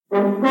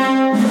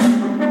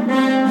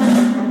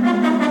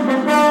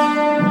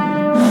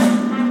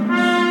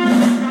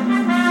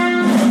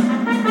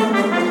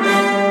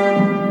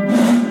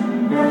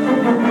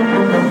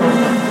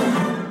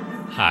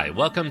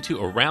Welcome to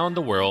Around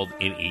the World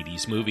in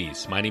 80s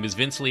Movies. My name is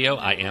Vince Leo.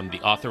 I am the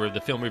author of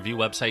the film review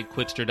website,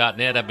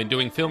 Quipster.net. I've been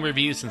doing film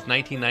reviews since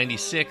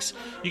 1996.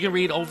 You can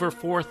read over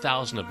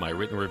 4,000 of my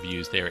written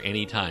reviews there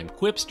anytime.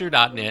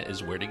 Quipster.net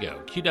is where to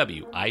go.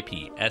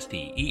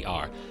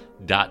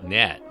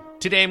 QWIPSTER.net.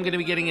 Today I'm going to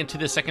be getting into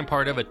the second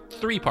part of a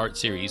three-part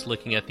series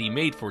looking at the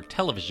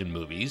made-for-television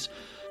movies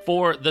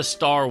for the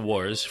Star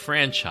Wars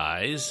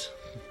franchise.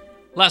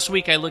 Last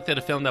week, I looked at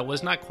a film that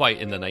was not quite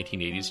in the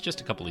 1980s,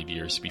 just a couple of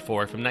years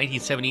before, from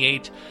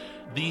 1978,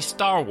 the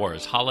Star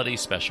Wars Holiday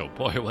Special.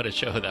 Boy, what a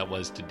show that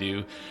was to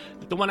do.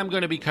 The one I'm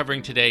going to be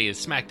covering today is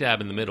smack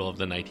dab in the middle of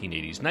the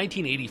 1980s,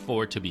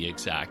 1984 to be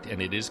exact,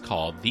 and it is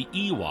called The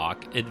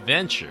Ewok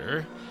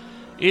Adventure.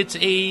 It's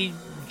a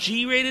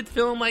G-rated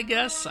film, I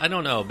guess? I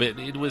don't know, but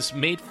it was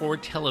made for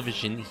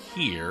television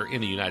here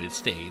in the United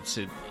States.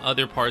 In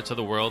other parts of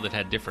the world, it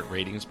had different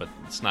ratings, but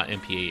it's not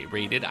MPAA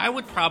rated. I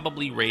would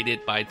probably rate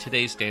it by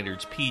today's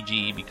standards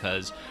PG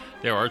because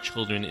there are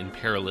children in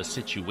perilous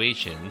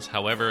situations.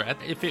 However,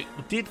 if it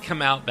did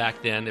come out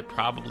back then, it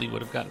probably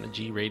would have gotten a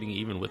G rating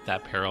even with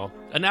that peril.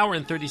 An hour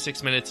and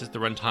 36 minutes is the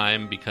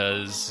runtime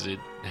because it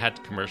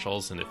had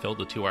commercials and it filled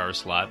the 2-hour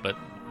slot, but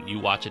you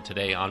watch it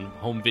today on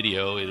home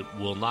video, it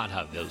will not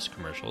have those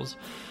commercials.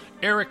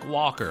 Eric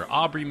Walker,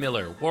 Aubrey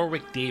Miller,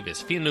 Warwick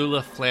Davis,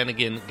 Fionnuala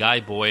Flanagan, Guy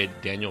Boyd,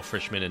 Daniel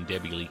Frischman, and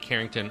Debbie Lee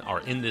Carrington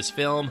are in this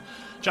film.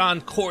 John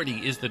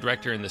Cordy is the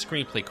director, and the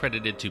screenplay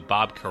credited to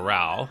Bob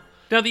Corral.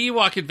 Now, The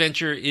Ewok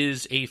Adventure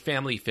is a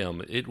family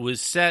film. It was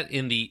set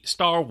in the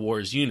Star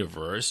Wars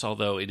universe,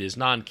 although it is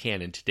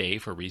non-canon today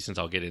for reasons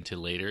I'll get into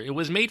later. It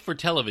was made for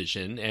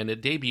television, and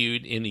it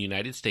debuted in the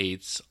United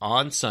States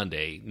on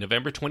Sunday,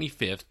 November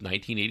 25th,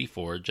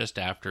 1984, just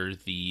after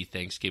the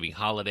Thanksgiving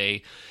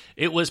holiday.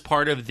 It was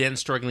part of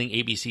then-struggling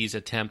ABC's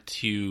attempt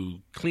to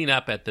clean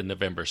up at the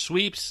November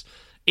sweeps.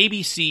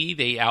 ABC,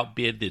 they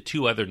outbid the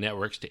two other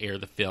networks to air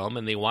the film,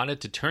 and they wanted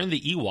to turn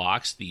the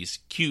Ewoks, these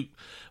cute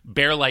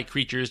bear-like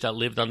creatures that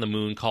lived on the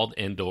moon called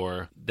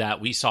Endor, that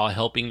we saw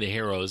helping the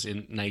heroes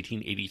in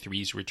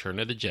 1983's Return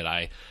of the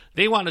Jedi,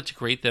 they wanted to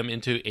create them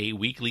into a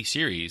weekly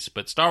series.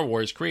 But Star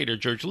Wars creator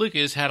George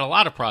Lucas had a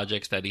lot of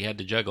projects that he had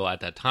to juggle at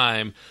that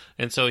time,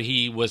 and so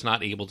he was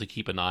not able to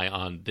keep an eye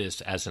on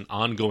this as an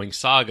ongoing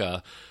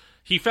saga.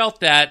 He felt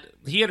that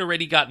he had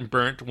already gotten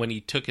burnt when he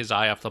took his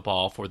eye off the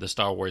ball for the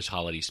Star Wars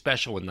Holiday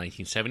Special in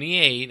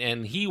 1978,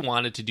 and he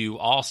wanted to do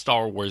all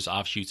Star Wars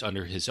offshoots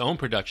under his own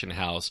production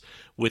house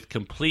with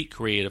complete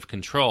creative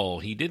control.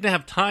 He didn't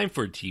have time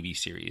for a TV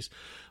series,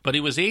 but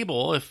he was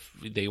able, if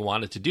they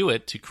wanted to do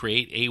it, to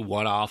create a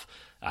one-off,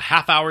 a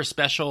half-hour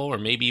special, or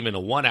maybe even a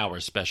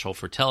 1-hour special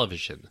for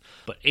television.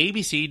 But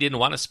ABC didn't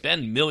want to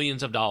spend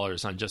millions of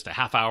dollars on just a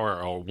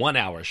half-hour or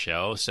 1-hour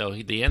show, so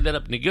they ended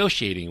up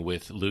negotiating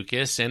with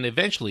Lucas, and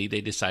eventually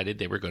they decided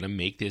they were going to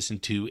make this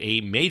into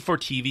a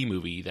made-for-TV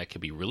movie that could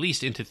be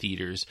released into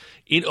theaters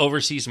in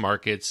overseas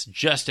markets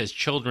just as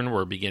children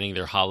were beginning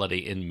their holiday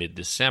in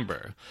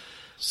mid-December.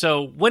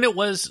 So when it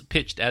was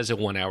pitched as a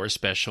 1-hour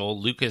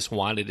special, Lucas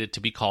wanted it to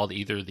be called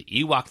either the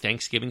Ewok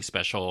Thanksgiving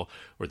Special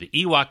or the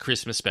Ewok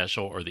Christmas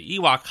Special or the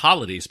Ewok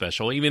Holiday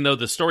Special, even though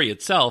the story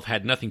itself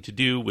had nothing to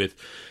do with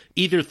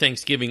either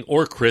Thanksgiving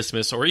or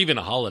Christmas or even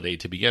a holiday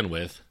to begin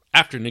with.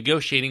 After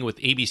negotiating with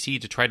ABC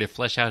to try to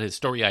flesh out his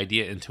story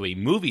idea into a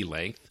movie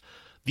length,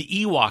 the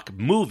Ewok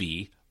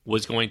Movie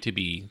was going to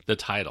be the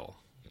title.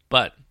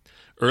 But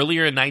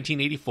earlier in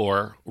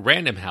 1984,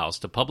 Random House,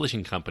 the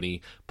publishing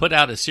company, put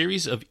out a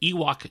series of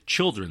Ewok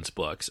children's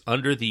books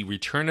under the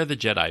Return of the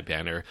Jedi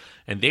banner,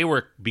 and they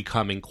were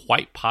becoming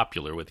quite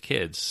popular with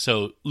kids.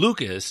 So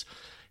Lucas,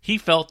 he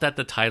felt that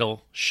the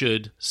title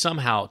should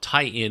somehow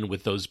tie in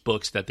with those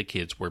books that the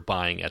kids were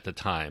buying at the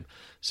time.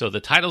 So the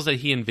titles that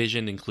he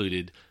envisioned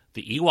included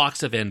The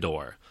Ewoks of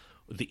Endor,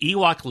 The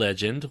Ewok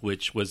Legend,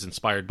 which was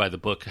inspired by the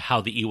book How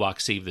the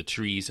Ewoks Saved the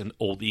Trees, an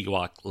old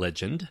Ewok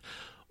legend,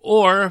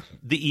 or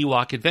The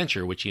Ewok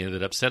Adventure, which he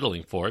ended up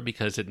settling for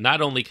because it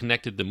not only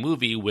connected the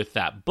movie with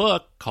that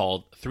book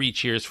called 3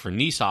 Cheers for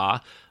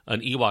Nisa,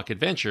 an Ewok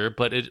Adventure,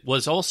 but it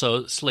was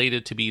also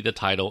slated to be the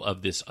title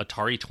of this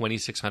Atari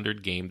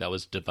 2600 game that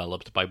was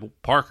developed by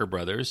Parker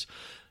Brothers,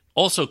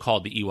 also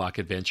called The Ewok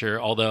Adventure,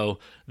 although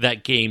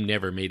that game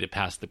never made it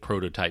past the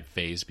prototype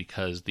phase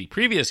because the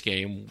previous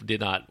game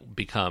did not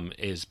become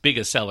as big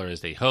a seller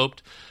as they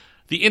hoped.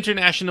 The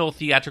international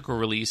theatrical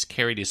release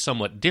carried a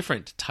somewhat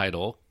different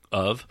title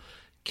of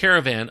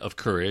Caravan of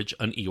Courage,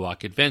 an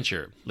Ewok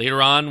Adventure.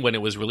 Later on, when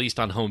it was released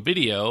on home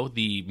video,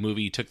 the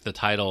movie took the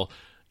title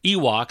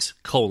Ewoks,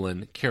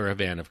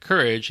 Caravan of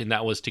Courage, and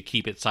that was to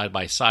keep it side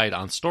by side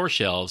on store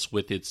shelves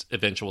with its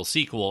eventual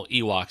sequel,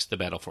 Ewoks, The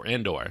Battle for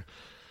Endor.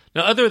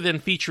 Now, other than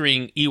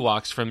featuring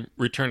Ewoks from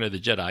Return of the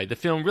Jedi, the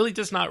film really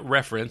does not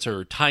reference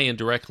or tie in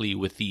directly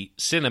with the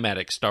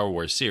cinematic Star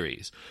Wars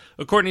series.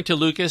 According to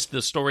Lucas,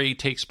 the story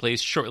takes place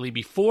shortly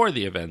before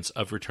the events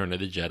of Return of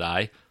the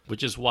Jedi,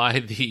 which is why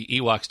the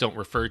Ewoks don't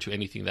refer to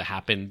anything that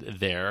happened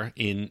there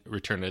in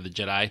Return of the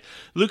Jedi.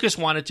 Lucas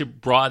wanted to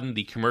broaden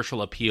the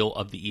commercial appeal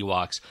of the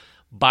Ewoks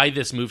by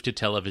this move to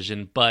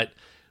television, but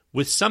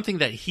with something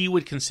that he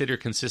would consider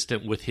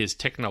consistent with his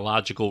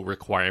technological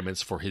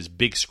requirements for his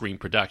big screen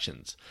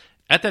productions.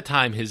 At that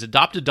time, his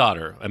adopted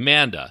daughter,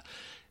 Amanda,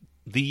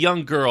 the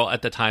young girl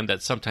at the time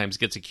that sometimes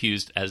gets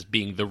accused as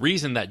being the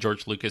reason that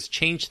George Lucas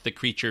changed the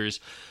creatures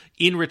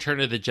in Return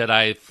of the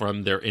Jedi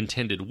from their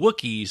intended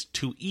Wookiees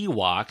to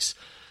Ewoks,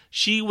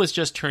 she was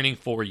just turning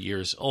 4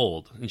 years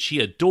old, and she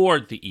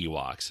adored the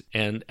Ewoks.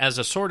 And as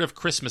a sort of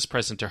Christmas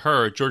present to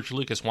her, George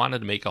Lucas wanted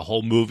to make a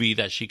whole movie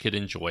that she could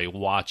enjoy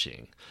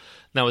watching.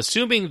 Now,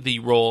 assuming the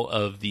role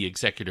of the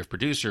executive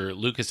producer,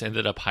 Lucas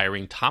ended up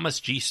hiring Thomas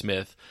G.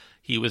 Smith.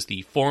 He was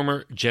the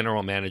former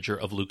general manager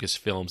of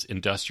Lucasfilm's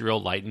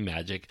Industrial Light and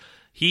Magic.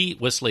 He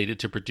was slated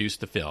to produce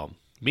the film.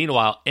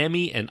 Meanwhile,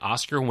 Emmy and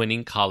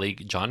Oscar-winning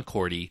colleague John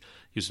Cordy,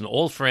 he was an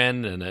old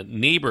friend and a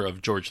neighbor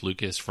of George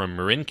Lucas from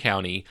Marin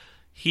County.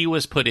 He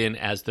was put in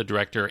as the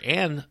director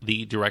and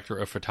the director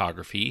of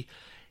photography.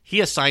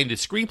 He assigned the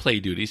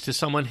screenplay duties to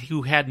someone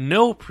who had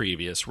no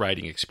previous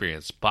writing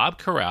experience, Bob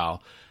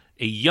Corral,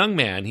 a young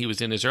man. He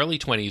was in his early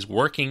 20s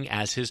working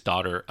as his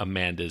daughter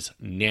Amanda's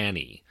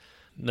nanny.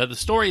 Now, the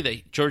story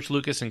that George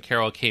Lucas and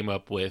Carol came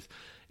up with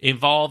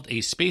involved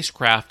a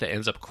spacecraft that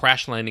ends up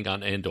crash landing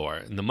on Endor.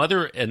 And the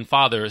mother and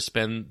father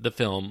spend the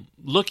film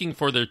looking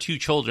for their 2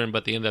 children,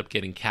 but they end up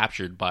getting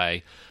captured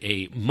by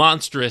a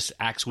monstrous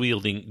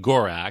ax-wielding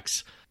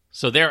Gorax.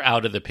 So they're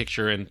out of the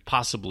picture and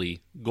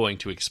possibly going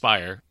to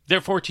expire. Their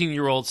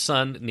 14-year-old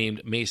son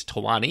named Mace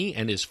Towani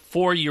and his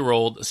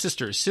 4-year-old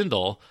sister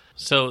Cindel.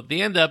 So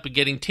they end up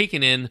getting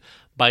taken in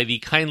by the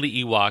kindly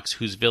Ewoks,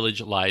 whose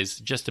village lies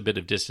just a bit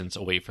of distance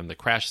away from the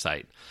crash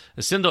site.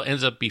 Cindel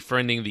ends up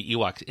befriending the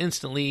Ewoks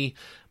instantly.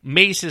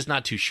 Mace is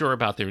not too sure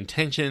about their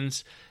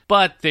intentions,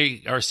 but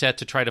they are set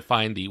to try to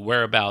find the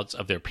whereabouts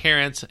of their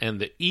parents, and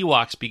the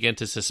Ewoks begin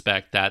to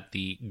suspect that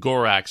the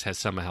Gorax has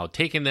somehow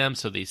taken them,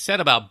 so they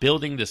set about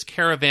building this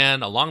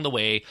caravan along the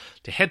way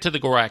to head to the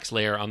Gorax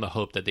lair on the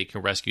hope that they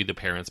can rescue the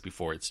parents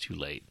before it's too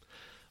late.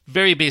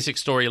 Very basic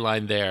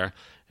storyline there.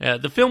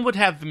 The film would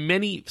have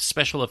many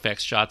special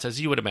effects shots,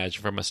 as you would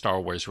imagine from a Star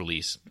Wars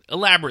release.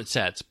 Elaborate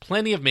sets,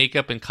 plenty of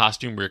makeup and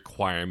costume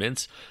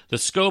requirements. The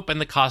scope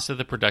and the cost of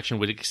the production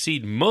would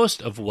exceed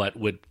most of what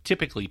would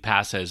typically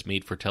pass as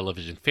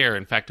made-for-television fare.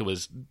 In fact, it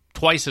was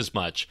twice as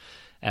much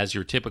as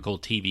your typical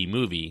TV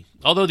movie.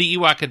 Although the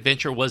Ewok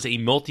Adventure was a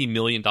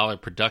multi-million-dollar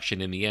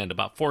production in the end,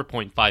 about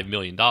 $4.5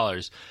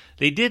 million,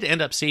 they did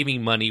end up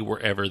saving money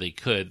wherever they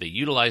could. They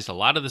utilized a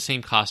lot of the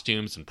same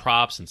costumes and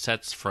props and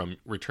sets from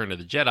Return of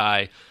the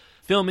Jedi.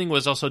 Filming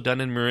was also done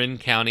in Marin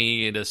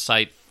County at a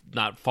site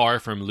not far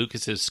from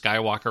Lucas's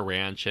Skywalker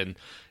Ranch and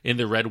in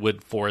the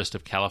Redwood Forest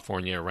of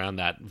California around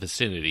that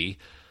vicinity.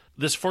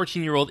 This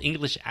 14-year-old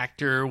English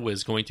actor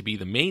was going to be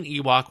the main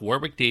Ewok,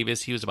 Warwick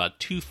Davis. He was about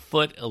 2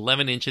 foot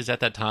 11 inches at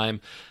that time,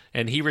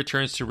 and he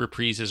returns to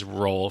reprise his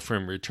role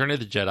from Return of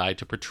the Jedi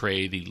to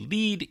portray the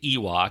lead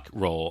Ewok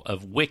role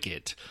of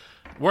Wicket.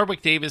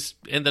 Warwick Davis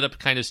ended up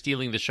kind of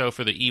stealing the show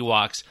for the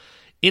Ewoks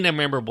in a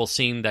memorable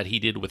scene that he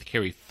did with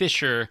Carrie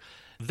Fisher.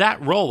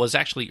 That role was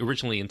actually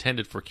originally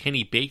intended for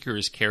Kenny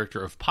Baker's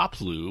character of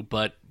Poplu,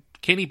 but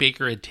Kenny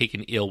Baker had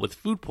taken ill with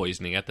food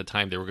poisoning at the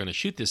time they were going to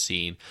shoot this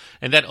scene,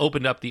 and that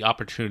opened up the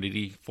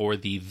opportunity for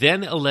the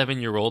then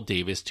 11-year-old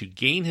Davis to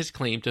gain his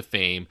claim to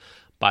fame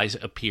by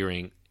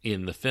appearing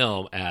in the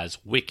film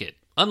as Wicket.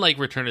 Unlike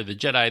Return of the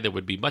Jedi, there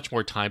would be much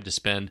more time to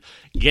spend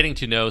getting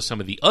to know some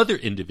of the other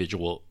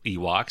individual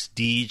Ewoks,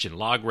 Deej and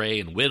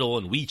Logray and Whittle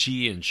and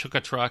Weechee and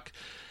Shukatruck.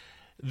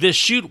 The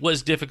shoot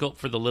was difficult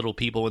for the little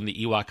people in the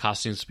Ewok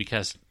costumes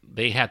because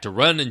they had to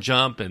run and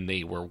jump, and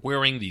they were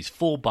wearing these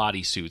full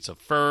body suits of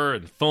fur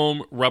and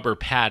foam rubber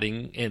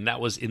padding, and that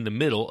was in the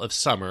middle of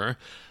summer.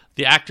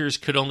 The actors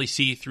could only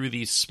see through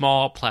these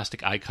small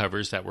plastic eye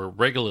covers that were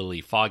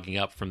regularly fogging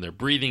up from their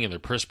breathing and their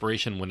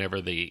perspiration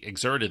whenever they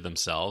exerted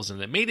themselves, and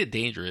it made it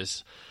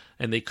dangerous,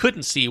 and they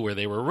couldn't see where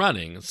they were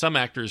running. Some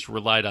actors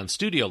relied on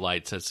studio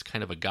lights as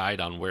kind of a guide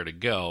on where to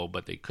go,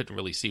 but they couldn't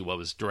really see what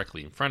was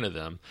directly in front of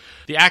them.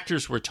 The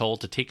actors were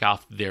told to take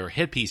off their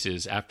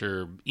headpieces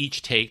after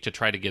each take to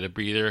try to get a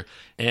breather,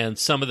 and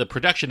some of the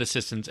production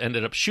assistants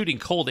ended up shooting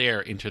cold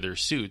air into their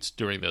suits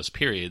during those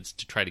periods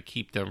to try to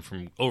keep them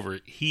from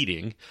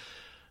overheating.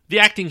 The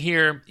acting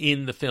here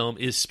in the film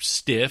is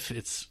stiff.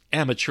 It's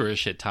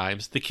amateurish at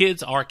times. The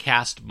kids are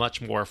cast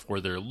much more for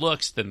their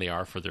looks than they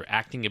are for their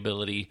acting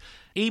ability.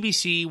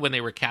 ABC, when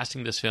they were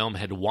casting this film,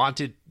 had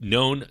wanted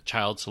known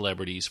child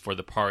celebrities for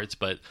the parts,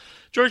 but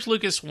George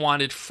Lucas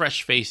wanted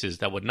fresh faces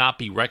that would not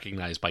be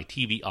recognized by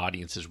TV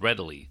audiences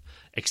readily.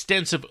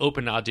 Extensive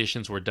open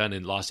auditions were done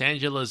in Los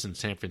Angeles and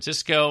San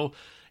Francisco.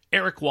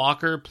 Eric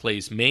Walker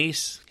plays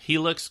Mace. He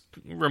looks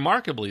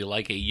remarkably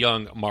like a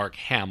young Mark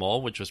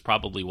Hamill, which was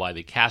probably why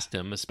they cast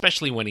him,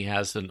 especially when he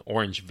has an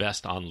orange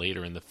vest on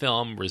later in the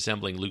film,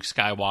 resembling Luke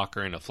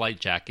Skywalker in a flight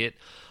jacket.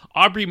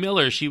 Aubrey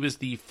Miller, she was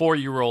the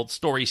 4-year-old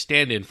story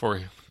stand-in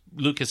for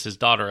Lucas's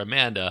daughter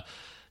Amanda.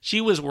 She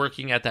was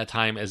working at that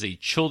time as a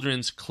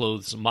children's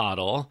clothes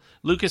model.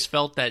 Lucas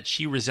felt that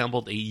she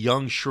resembled a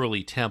young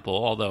Shirley Temple,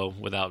 although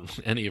without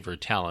any of her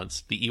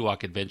talents. The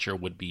Ewok Adventure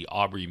would be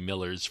Aubrey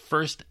Miller's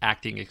first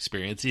acting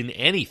experience in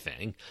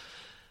anything.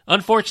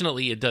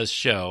 Unfortunately, it does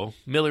show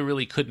Miller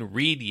really couldn't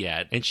read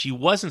yet, and she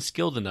wasn't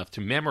skilled enough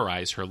to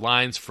memorize her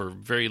lines for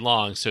very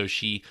long, so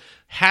she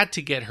had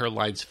to get her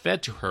lines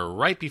fed to her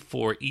right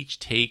before each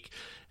take,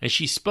 and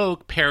she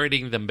spoke,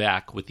 parroting them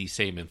back with the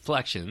same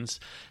inflections.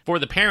 For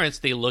the parents,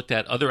 they looked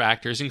at other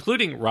actors,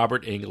 including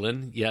Robert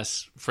Englund,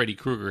 yes, Freddy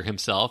Krueger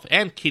himself,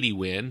 and Kitty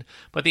Wynn,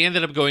 but they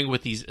ended up going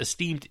with these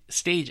esteemed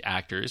stage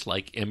actors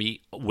like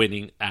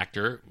Emmy-winning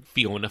actor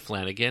Fiona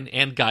Flanagan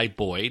and Guy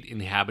Boyd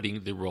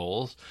inhabiting the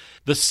roles.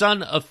 The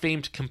son of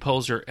famed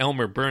composer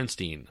Elmer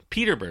Bernstein,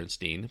 Peter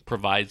Bernstein,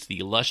 provides the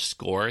lush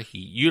score. He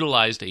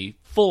utilized a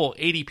full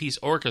 80-piece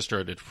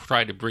orchestra to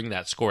try to bring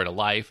that score to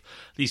life.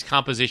 These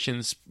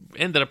compositions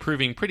ended up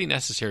proving pretty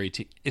necessary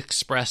to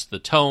express the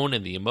tone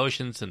and the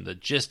emotions and the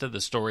gist of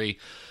the story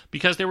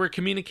because there were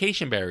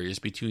communication barriers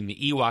between the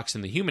Ewoks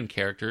and the human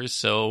characters,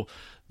 so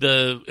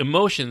the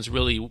emotions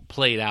really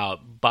played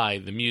out by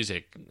the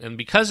music. And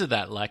because of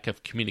that lack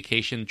of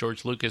communication,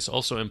 George Lucas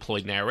also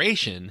employed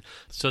narration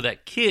so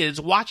that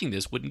kids watching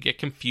this wouldn't get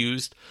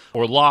confused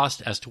or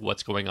lost as to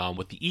what's going on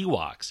with the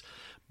Ewoks.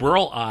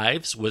 Burl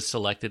Ives was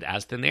selected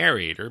as the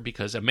narrator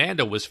because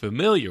Amanda was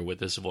familiar with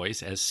this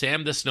voice as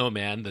Sam the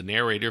Snowman, the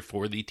narrator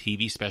for the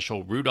TV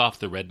special Rudolph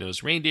the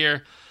Red-Nosed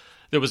Reindeer.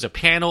 There was a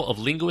panel of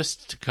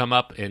linguists to come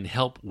up and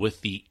help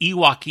with the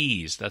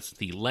Ewokese. That's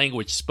the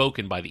language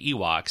spoken by the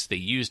Ewoks. They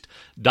used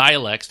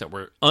dialects that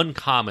were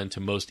uncommon to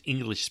most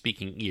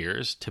English-speaking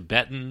ears: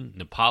 Tibetan,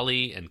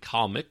 Nepali, and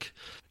Kalmyk.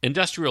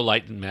 Industrial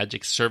light and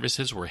magic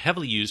services were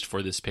heavily used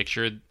for this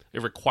picture.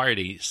 It required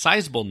a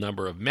sizable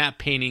number of matte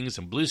paintings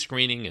and blue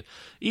screening and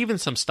even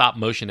some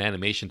stop-motion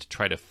animation to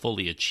try to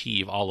fully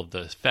achieve all of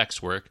the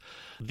effects work.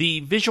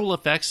 The visual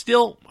effects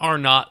still are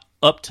not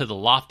up to the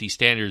lofty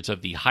standards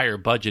of the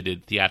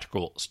higher-budgeted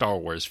theatrical Star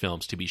Wars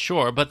films, to be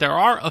sure, but there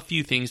are a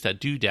few things that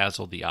do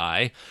dazzle the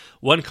eye.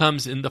 One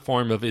comes in the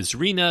form of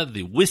Isrina,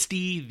 the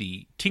Wisty,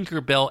 the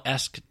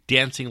Tinkerbell-esque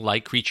dancing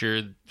light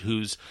creature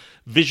whose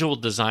visual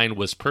design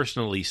was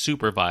personally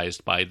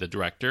supervised by the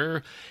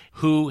director,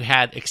 who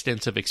had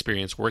extensive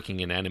experience working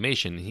in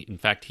animation. In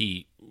fact,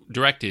 he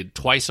directed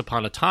Twice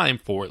Upon a Time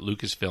for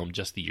Lucasfilm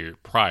just the year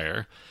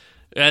prior.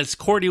 As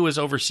Cordy was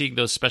overseeing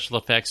those special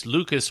effects,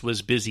 Lucas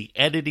was busy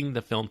editing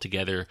the film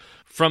together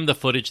from the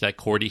footage that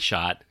Cordy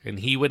shot, and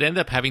he would end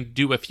up having to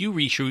do a few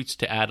reshoots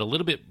to add a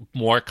little bit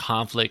more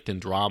conflict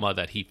and drama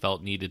that he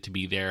felt needed to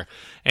be there.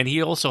 And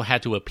he also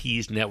had to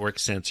appease network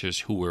censors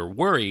who were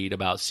worried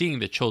about seeing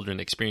the children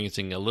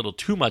experiencing a little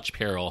too much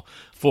peril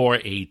for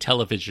a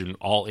television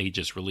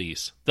all-ages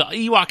release. The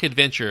Ewok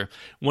Adventure,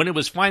 when it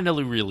was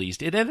finally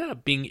released, it ended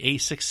up being a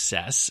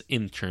success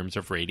in terms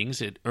of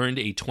ratings. It earned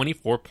a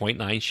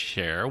 24.9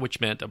 share, which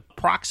meant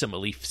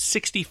approximately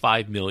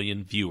 65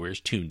 million viewers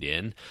tuned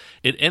in.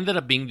 It ended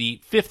up being the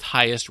fifth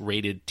highest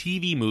rated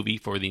TV movie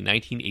for the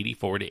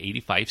 1984 to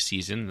 85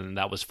 season, and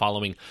that was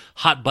following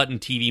hot button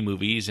TV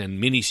movies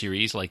and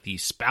miniseries like the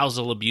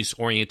spousal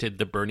abuse-oriented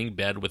The Burning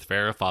Bed with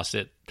Farrah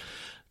Fawcett,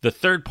 the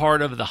third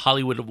part of the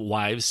Hollywood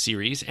Wives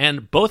series,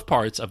 and both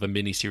parts of a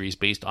miniseries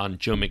based on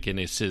Joe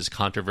McGinnis's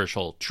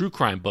controversial true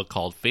crime book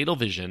called Fatal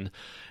Vision.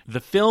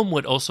 The film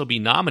would also be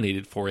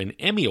nominated for an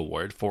Emmy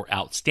Award for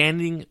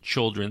Outstanding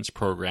Children's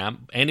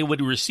Program, and it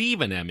would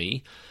receive an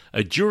Emmy,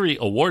 a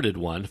jury-awarded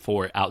one,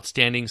 for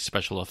Outstanding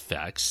Special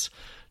Effects.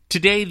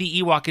 Today,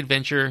 the Ewok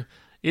Adventure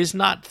is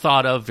not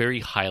thought of very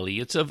highly.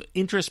 It's of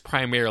interest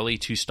primarily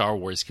to Star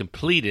Wars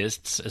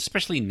completists,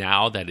 especially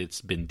now that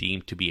it's been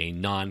deemed to be a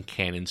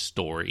non-canon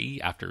story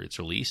after its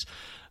release.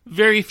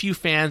 Very few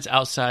fans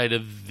outside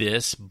of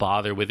this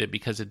bother with it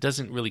because it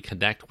doesn't really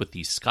connect with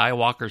the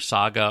Skywalker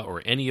saga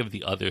or any of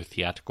the other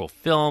theatrical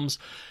films.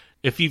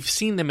 If you've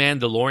seen The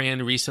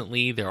Mandalorian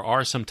recently, there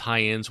are some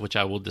tie-ins, which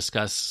I will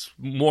discuss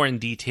more in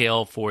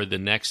detail for the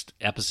next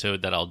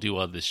episode that I'll do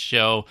of this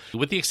show.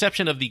 With the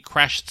exception of the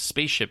crashed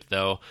spaceship,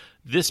 though,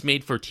 this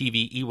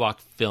made-for-TV Ewok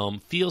film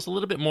feels a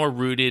little bit more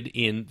rooted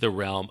in the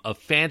realm of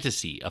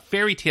fantasy, a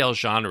fairy tale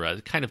genre,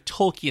 kind of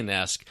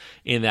Tolkien-esque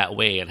in that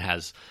way. It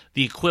has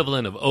the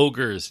equivalent of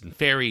ogres and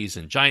fairies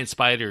and giant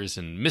spiders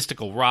and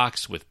mystical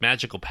rocks with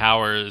magical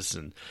powers,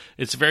 and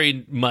it's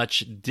very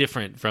much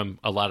different from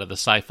a lot of the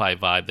sci-fi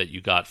vibe that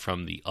you got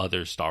from the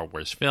other Star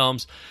Wars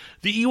films.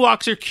 The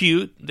Ewoks are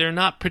cute. They're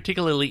not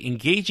particularly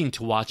engaging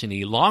to watch in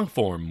a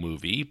long-form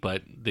movie,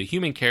 but the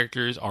human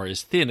characters are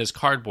as thin as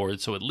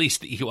cardboard, so at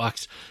least the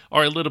Ewoks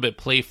are a little bit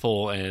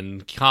playful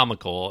and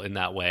comical in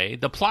that way.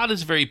 The plot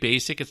is very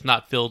basic. It's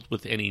not filled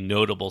with any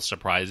notable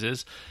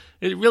surprises.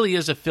 It really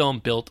is a film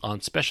built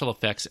on special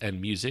effects and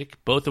music,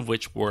 both of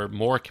which were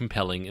more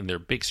compelling in their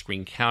big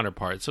screen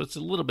counterparts, so it's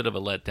a little bit of a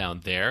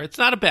letdown there. It's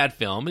not a bad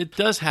film. It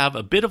does have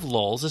a bit of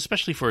lulls,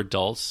 especially for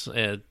adults,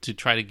 to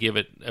try to give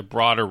it a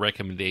broader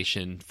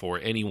recommendation for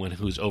anyone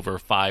who's over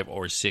 5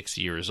 or 6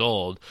 years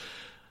old.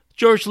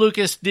 George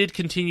Lucas did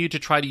continue to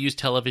try to use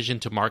television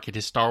to market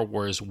his Star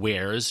Wars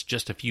wares.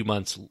 Just a few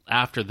months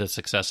after the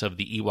success of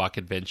the Ewok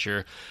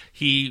adventure,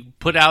 he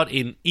put out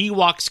an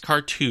Ewoks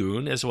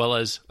cartoon, as well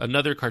as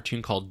another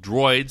cartoon called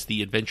Droids,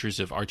 The Adventures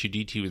of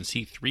R2-D2 and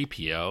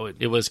C-3PO.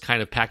 It was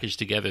kind of packaged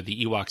together,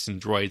 the Ewoks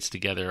and Droids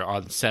together,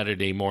 on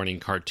Saturday morning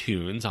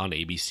cartoons on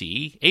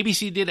ABC.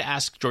 ABC did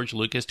ask George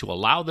Lucas to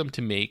allow them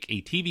to make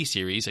a TV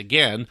series,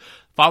 again,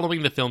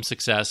 following the film's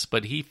success,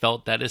 but he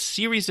felt that a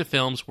series of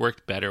films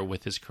worked better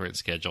with his current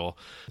schedule.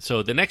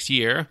 So the next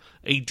year,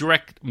 a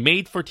direct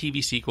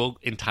made-for-TV sequel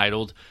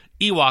entitled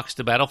Ewoks: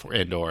 The Battle for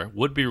Endor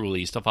would be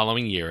released the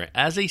following year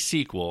as a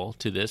sequel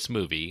to this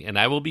movie, and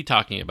I will be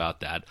talking about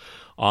that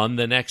on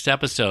the next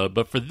episode.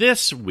 But for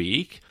this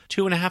week,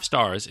 2.5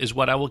 stars is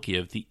what I will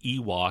give the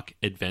Ewok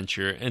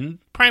adventure, and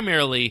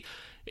primarily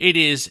it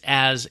is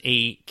as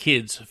a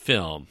kid's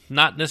film,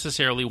 not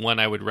necessarily one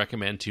I would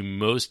recommend to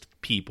most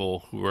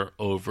people who are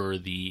over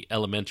the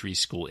elementary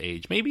school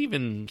age, maybe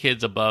even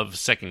kids above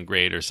second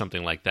grade or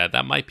something like that.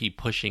 That might be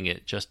pushing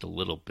it just a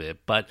little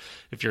bit. But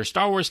if you're a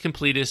Star Wars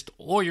completist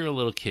or you're a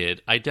little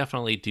kid, I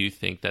definitely do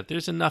think that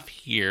there's enough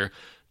here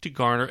to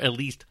garner at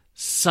least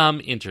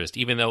some interest,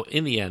 even though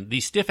in the end,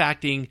 the stiff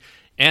acting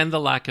and the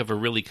lack of a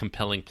really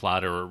compelling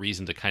plot or a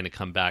reason to kind of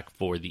come back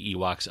for the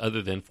Ewoks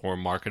other than for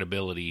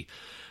marketability,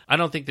 I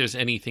don't think there's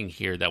anything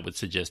here that would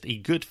suggest a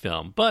good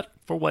film, but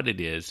for what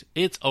it is,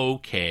 it's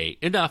okay.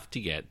 Enough to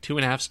get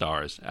 2.5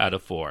 stars out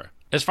of 4.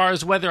 As far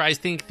as whether I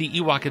think the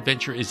Ewok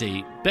Adventure is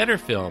a better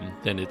film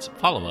than its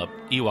follow-up,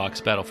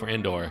 Ewoks: Battle for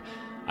Endor,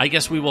 I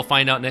guess we will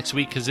find out next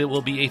week because it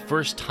will be a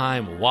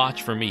first-time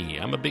watch for me.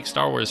 I'm a big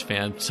Star Wars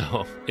fan,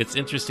 so it's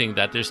interesting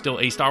that there's still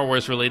a Star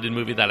Wars-related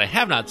movie that I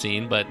have not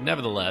seen, but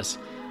nevertheless,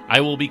 I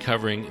will be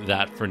covering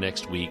that for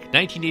next week.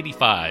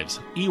 1985's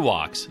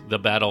Ewoks: The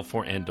Battle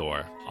for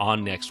Endor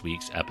on next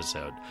week's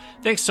episode.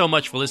 Thanks so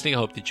much for listening. I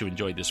hope that you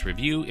enjoyed this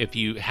review. If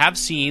you have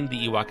seen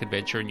the Ewok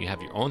Adventure and you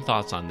have your own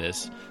thoughts on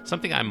this,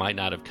 something I might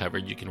not have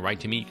covered, you can write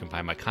to me. You can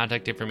find my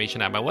contact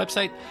information at my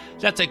website.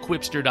 That's at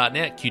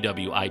quipster.net,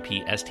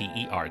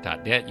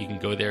 QWIPSTER.net. You can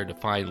go there to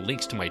find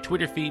links to my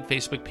Twitter feed,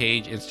 Facebook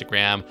page,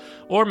 Instagram,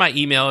 or my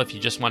email. If you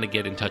just want to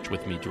get in touch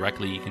with me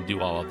directly, you can do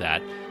all of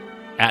that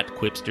at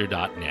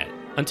quipster.net.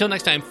 Until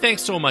next time,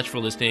 thanks so much for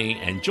listening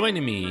and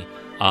joining me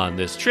on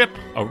this trip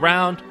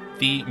around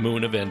the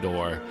moon of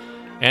Endor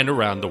and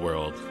around the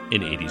world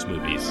in 80s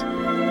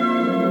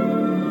movies.